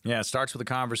growth. Yeah, it starts with a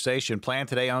conversation. Plan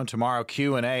today, own tomorrow.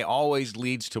 Q&A always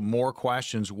leads to more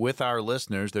questions with our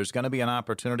listeners. There's going to be an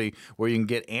opportunity where you can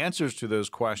get answers to those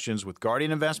questions with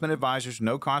Guardian Investment Advisors,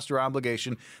 no cost or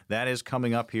obligation. That is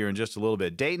coming up here in just a little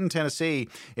bit. Dayton, Tennessee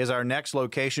is our next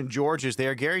location. George is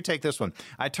there. Gary, take this one.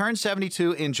 I turned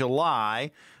 72 in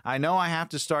July. I know I have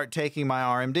to start taking my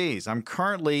RMDs. I'm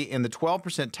currently in the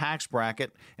 12% tax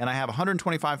bracket, and I have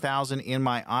 $125,000 in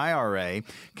my IRA.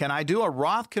 Can I do a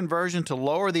Roth conversion to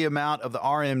lower the amount of the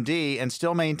RMD and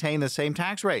still maintain the same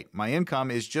tax rate? My income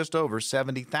is just over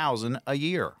 $70,000 a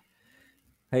year.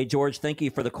 Hey, George, thank you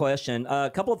for the question.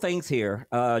 A couple of things here,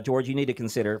 George, you need to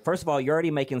consider. First of all, you're already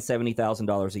making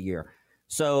 $70,000 a year.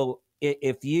 So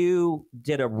if you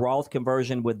did a Roth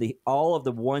conversion with all of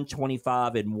the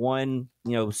 125 in one,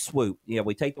 swoop,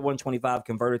 we take the 125,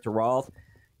 convert it to Roth,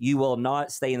 you will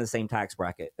not stay in the same tax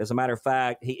bracket. As a matter of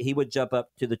fact, he would jump up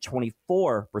to the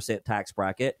 24% tax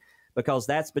bracket because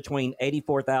that's between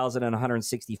 $84,000 and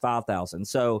 $165,000.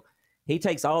 So he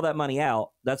takes all that money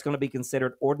out. That's going to be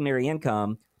considered ordinary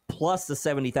income plus the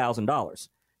 $70,000.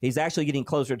 He's actually getting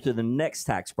closer to the next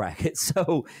tax bracket.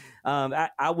 So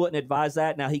I wouldn't advise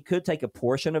that. Now, he could take a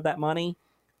portion of that money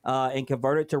and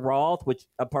convert it to Roth, which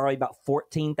probably about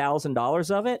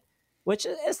 $14,000 of it, which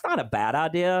is not a bad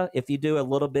idea if you do a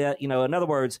little bit. In other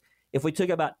words, if we took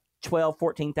about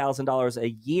 $12,000, $14,000 a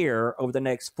year over the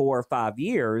next 4 or 5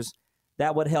 years,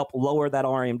 that would help lower that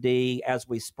RMD as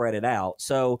we spread it out.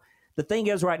 So the thing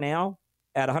is right now,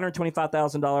 at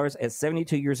 $125,000 at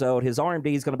 72 years old, his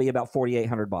RMD is going to be about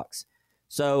 $4,800.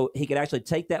 So he could actually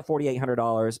take that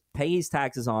 $4,800, pay his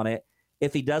taxes on it.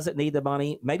 If he doesn't need the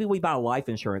money, maybe we buy life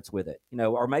insurance with it,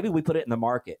 or maybe we put it in the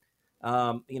market.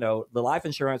 The life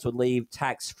insurance would leave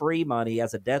tax-free money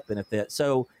as a death benefit.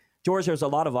 So, George, there's a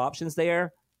lot of options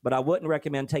there, but I wouldn't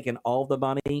recommend taking all the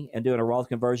money and doing a Roth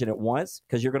conversion at once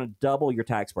because you're going to double your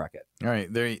tax bracket. All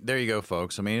right, there you go,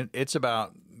 folks. I mean, it's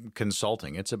about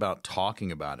consulting. It's about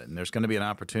talking about it. And there's going to be an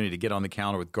opportunity to get on the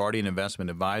counter with Guardian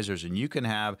Investment Advisors, and you can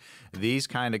have these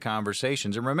kind of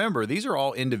conversations. And remember, these are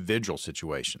all individual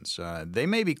situations. They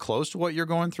may be close to what you're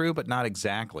going through, but not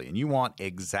exactly. And you want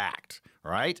exact,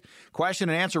 All right. Question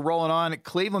and answer rolling on.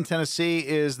 Cleveland, Tennessee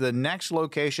is the next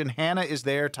location. Hannah is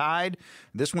there. Tide,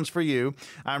 this one's for you.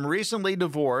 I'm recently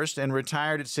divorced and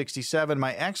retired at 67.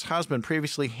 My ex-husband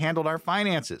previously handled our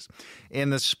finances.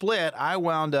 In the split, I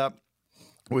wound up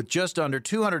with just under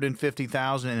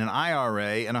 $250,000 in an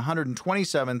IRA and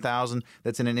 $127,000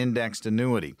 that's in an indexed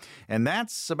annuity. And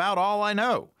that's about all I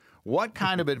know. What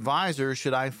kind of advisor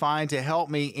should I find to help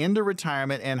me into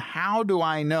retirement, and how do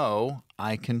I know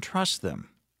I can trust them?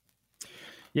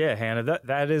 Yeah, Hannah,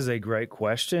 that is a great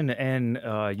question, and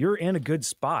you're in a good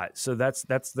spot. So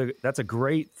that's a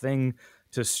great thing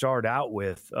to start out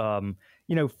with.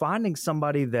 Finding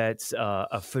somebody that's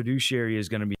a fiduciary is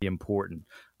going to be important.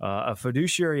 A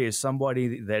fiduciary is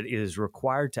somebody that is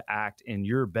required to act in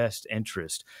your best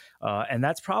interest, and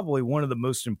that's probably one of the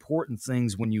most important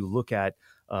things when you look at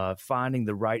finding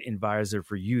the right advisor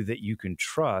for you that you can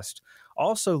trust.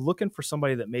 Also, looking for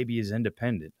somebody that maybe is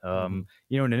independent. An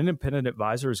independent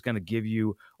advisor is going to give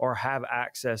you or have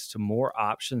access to more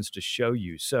options to show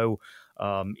you. So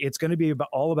it's going to be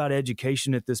all about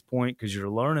education at this point, because you're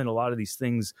learning a lot of these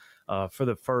things for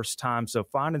the first time. So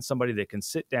finding somebody that can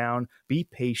sit down, be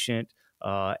patient,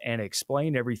 and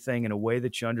explain everything in a way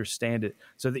that you understand it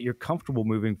so that you're comfortable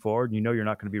moving forward and you know you're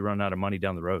not going to be running out of money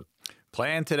down the road.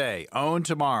 Plan today, own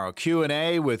tomorrow.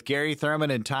 Q&A with Gary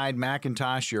Thurman and Tide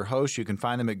McIntosh, your host. You can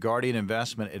find them at Guardian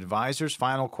Investment Advisors.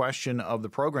 Final question of the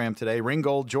program today,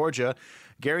 Ringgold, Georgia.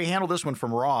 Gary, handle this one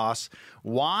from Ross.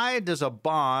 Why does a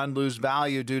bond lose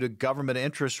value due to government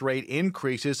interest rate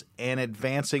increases and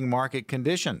advancing market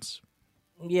conditions?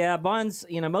 Yeah, bonds,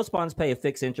 most bonds pay a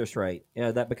fixed interest rate.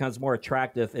 That becomes more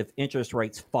attractive if interest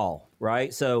rates fall,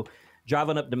 right? So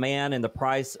driving up demand and the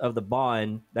price of the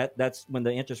bond, that's when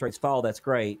the interest rates fall, that's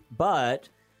great. But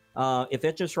if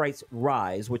interest rates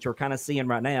rise, which we're kind of seeing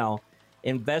right now,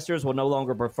 investors will no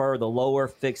longer prefer the lower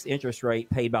fixed interest rate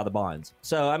paid by the bonds.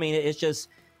 So, it's just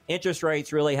interest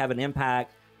rates really have an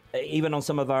impact even on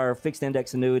some of our fixed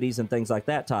index annuities and things like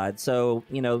that, Todd. So,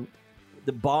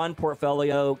 the bond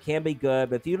portfolio can be good,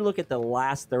 but if you look at the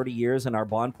last 30 years in our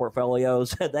bond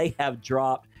portfolios, they have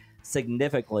dropped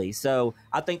significantly. So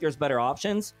I think there's better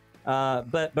options.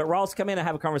 But Ross, come in and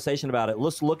have a conversation about it.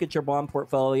 Let's look at your bond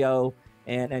portfolio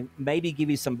and maybe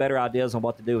give you some better ideas on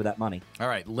what to do with that money. All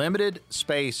right. Limited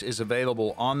space is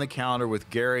available on the calendar with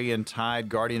Gary and Tide,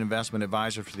 Guardian Investment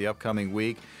Advisor, for the upcoming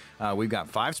week. We've got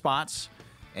 5 spots.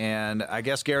 And I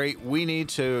guess, Gary, we need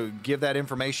to give that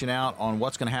information out on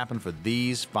what's going to happen for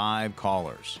these 5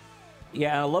 callers.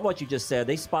 Yeah, I love what you just said.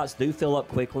 These spots do fill up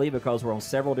quickly because we're on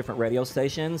several different radio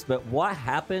stations. But what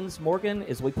happens, Morgan,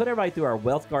 is we put everybody through our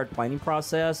Wealth Guard planning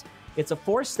process. It's a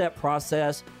 4-step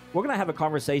process. We're going to have a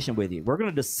conversation with you. We're going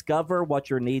to discover what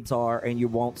your needs are and your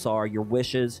wants are, your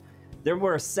wishes. Then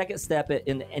we're a second step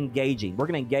in engaging. We're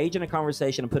going to engage in a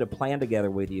conversation and put a plan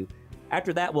together with you.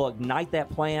 After that, we'll ignite that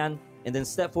plan. And then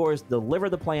step 4 is deliver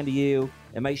the plan to you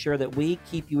and make sure that we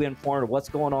keep you informed of what's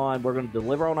going on. We're going to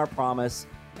deliver on our promise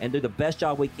and do the best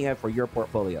job we can for your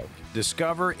portfolio.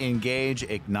 Discover, engage,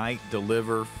 ignite,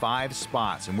 deliver, 5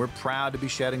 spots. And we're proud to be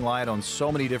shedding light on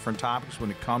so many different topics when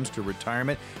it comes to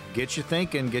retirement. Get you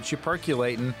thinking, get you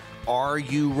percolating. Are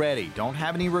you ready? Don't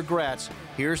have any regrets.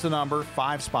 Here's the number,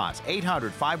 5 spots.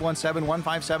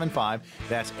 800-517-1575.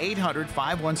 That's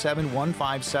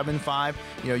 800-517-1575.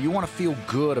 You want to feel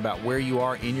good about where you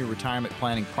are in your retirement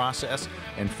planning process.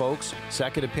 And folks,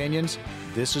 second opinions,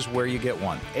 this is where you get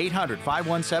one.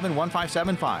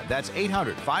 800-517-1575. That's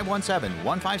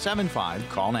 800-517-1575.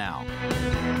 Call now.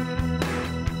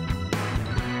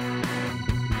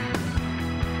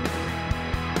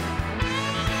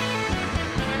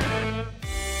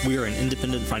 We are an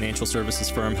independent financial services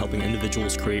firm helping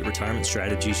individuals create retirement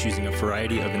strategies using a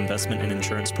variety of investment and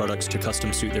insurance products to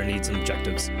custom suit their needs and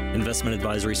objectives. Investment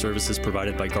advisory services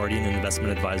provided by Guardian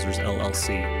Investment Advisors,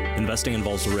 LLC. Investing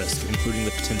involves risk, including the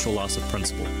potential loss of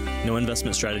principal. No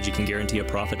investment strategy can guarantee a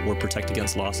profit or protect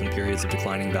against loss in periods of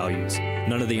declining values.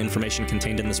 None of the information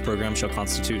contained in this program shall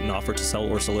constitute an offer to sell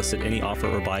or solicit any offer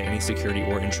or buy any security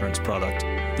or insurance product.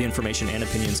 The information and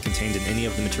opinions contained in any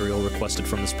of the material requested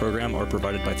from this program are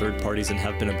provided by third parties and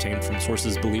have been obtained from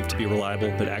sources believed to be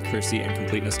reliable, but accuracy and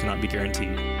completeness cannot be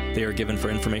guaranteed. They are given for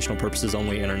informational purposes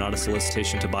only and are not a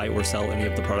solicitation to buy or sell any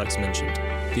of the products mentioned.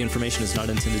 The information is not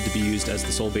intended to be used as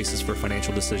the sole basis for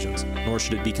financial decisions, nor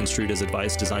should it be construed as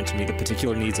advice designed to meet the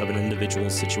particular needs of an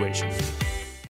individual's situation.